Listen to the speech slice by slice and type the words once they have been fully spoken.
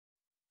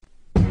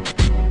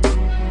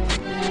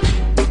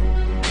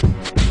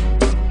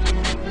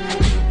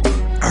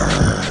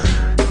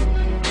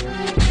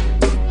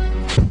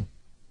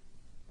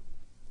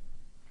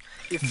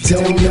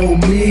don't know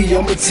me,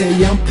 I'ma tell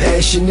you I'm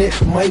passionate.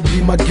 Might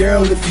be my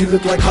girl if you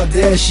look like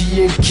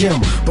Kardashian and Kim,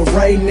 but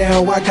right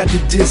now I got to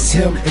diss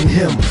him and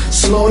him.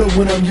 Slaughter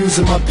when I'm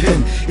using my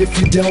pen. If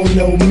you don't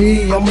know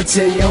me, I'ma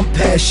tell you I'm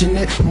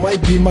passionate.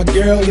 Might be my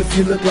girl if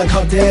you look like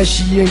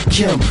Kardashian and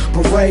Kim,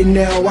 but right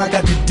now I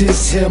got to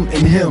diss him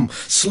and him.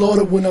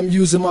 Slaughter when I'm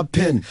using my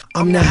pen.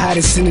 I'm the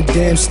hottest in the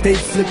damn state,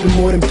 flipping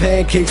more than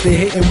pancakes. They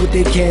hating what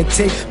they can't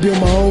take, build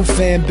my own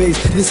fan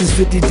base. This is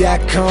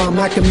 50.com,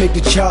 I can make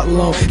the chart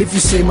long. If you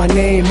say my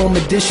name, I'ma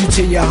dish you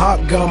till your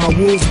heart gone. My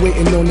wolves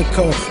waiting on the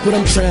call, but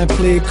I'm trying to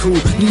play it cool.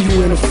 Leave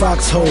you in a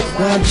foxhole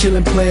while I'm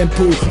chilling playing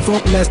pool.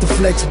 Funk master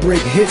flex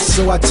break hits,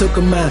 so I took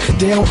a mine.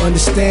 They don't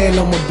understand,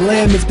 I'ma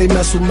blame if they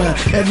mess with mine.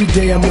 Every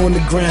day I'm on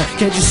the grind,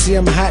 can't you see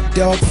I'm hot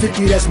dog?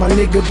 50, that's my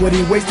nigga, but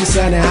he wasted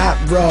signing hot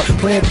raw.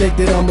 Playing think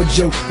that I'm a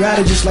joke,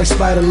 rider just like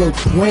Spider Low.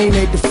 Wayne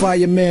ain't the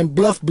fireman,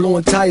 bluff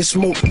blowing tire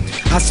smoke.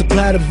 I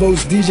supply the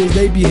votes, DJs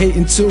they be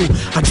hating too.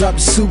 I dropped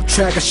the soup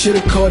track, I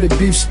should've called it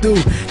beef stew.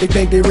 They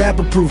think they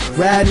rapper proof,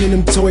 riding in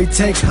them toy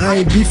tanks. I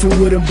ain't beefing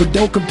with them, but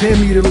don't compare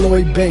me to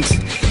Lloyd Banks.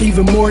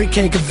 Even more, he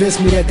can't convince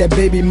me that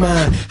baby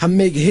mine. I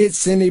make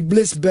hits and they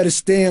blitz, better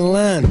stay in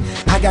line.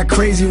 I got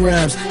crazy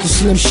rhymes, the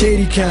Slim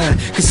Shady kind.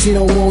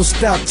 Casino won't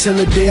stop till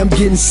the day I'm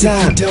getting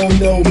signed. If you don't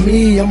know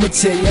me, I'ma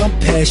tell you I'm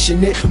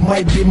passionate.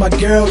 Might be my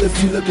girl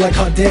if you look like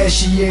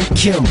Kardashian and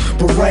Kim,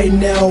 but right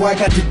now I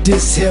got to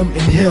diss him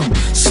and him.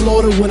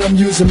 Slaughter when I'm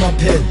using my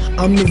pen.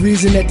 I'm the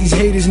reason that these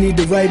haters need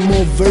to write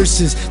more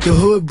verses. The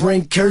hood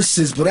bring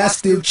curses, but I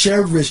still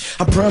cherish.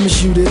 I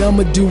promise you that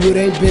I'ma do what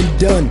ain't been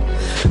done.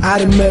 I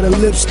done met a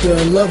lipster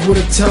in love with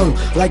a tongue.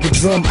 Like a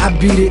drum, I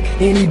beat it.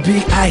 Any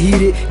beat, I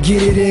heat it.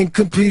 Get it in,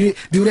 compete it.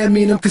 Do that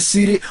mean I'm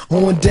conceited?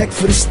 On deck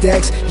for the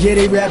stacks. Yeah,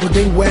 they rap, but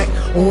they whack.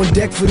 On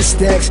deck for the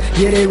stacks.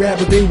 Yeah, they rap,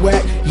 but they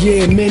whack.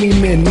 Yeah, many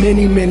men,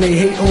 they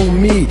hate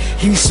on me.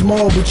 He's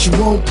small, but you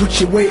won't put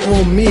your weight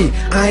on me.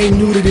 I ain't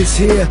new to this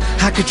here.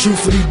 I could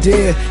truthfully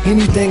dare.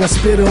 Anything I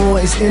spit on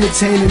is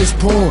entertaining as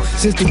porn.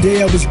 Since the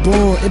day I was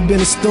born, it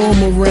been a storm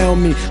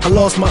around me. I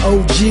lost my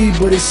OG,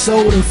 but his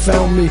soul done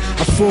found me.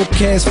 I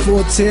forecast,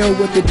 foretell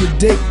what they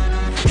predict.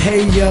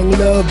 Hey, young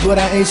love, but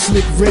I ain't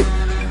slick Rick.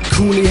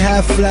 Coolie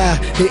high fly,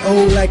 they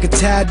old like a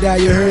tie-dye.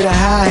 You heard a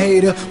high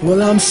hater,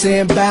 well I'm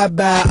saying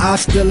bye-bye.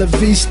 Hasta la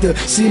vista,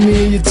 see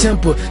me in your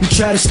temper. You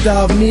try to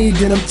starve me,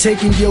 then I'm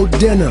taking your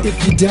dinner.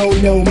 If you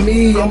don't know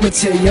me, I'ma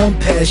tell you I'm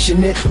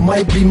passionate.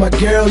 Might be my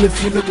girl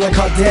if you look like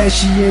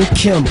Kardashian and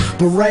Kim,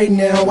 but right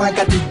now I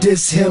got to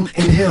diss him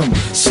and him.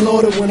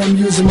 Slaughter when I'm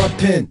using my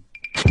pen.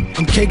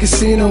 I'm K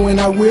Casino and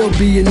I will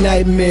be a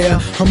nightmare.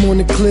 I'm on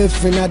the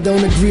cliff and I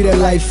don't agree that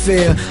life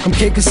fair. I'm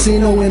K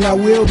Casino and I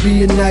will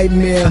be a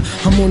nightmare.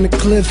 I'm on the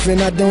cliff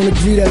and I don't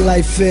agree that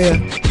life fair.